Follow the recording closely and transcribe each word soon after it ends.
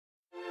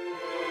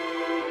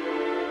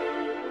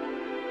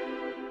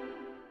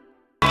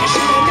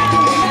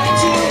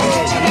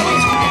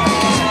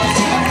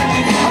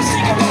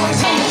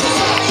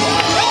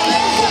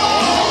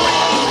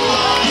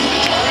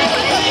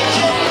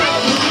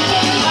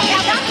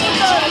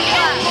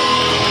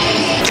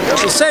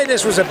say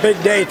this was a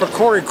big day for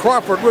Corey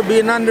Crawford would be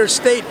an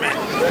understatement.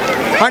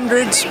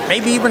 Hundreds,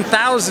 maybe even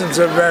thousands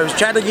of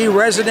Chateauguay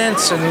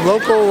residents and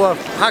local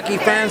hockey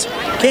fans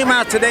came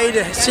out today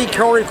to see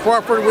Corey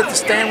Crawford with the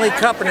Stanley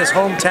Cup in his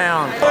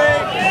hometown.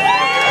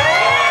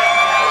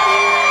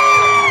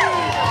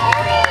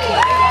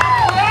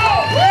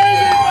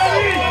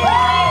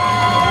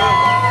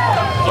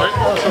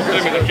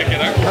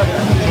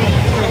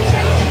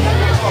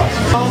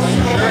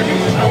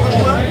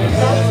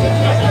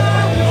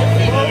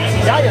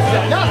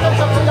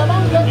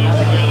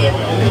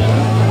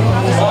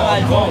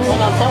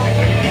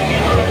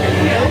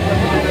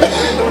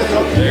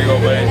 There you go,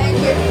 buddy.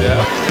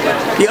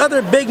 Yeah. The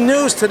other big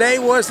news today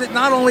was that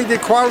not only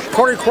did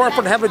Corey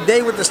Crawford have a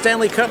day with the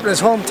Stanley Cup in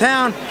his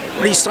hometown,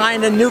 but he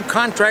signed a new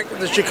contract with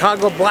the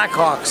Chicago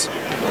Blackhawks.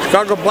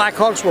 Chicago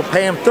Blackhawks will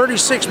pay him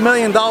 $36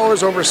 million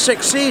over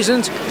 6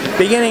 seasons,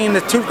 beginning in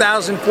the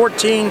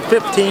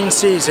 2014-15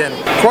 season.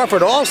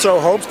 Crawford also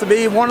hopes to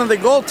be one of the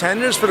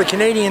goaltenders for the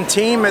Canadian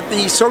team at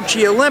the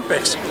Sochi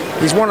Olympics.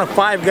 He's one of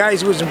 5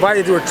 guys who was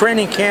invited to a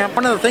training camp.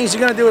 One of the things he's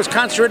going to do is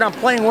concentrate on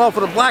playing well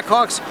for the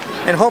Blackhawks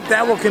and hope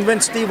that will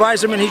convince Steve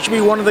Yzerman he should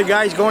be one of the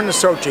guys going to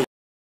Sochi.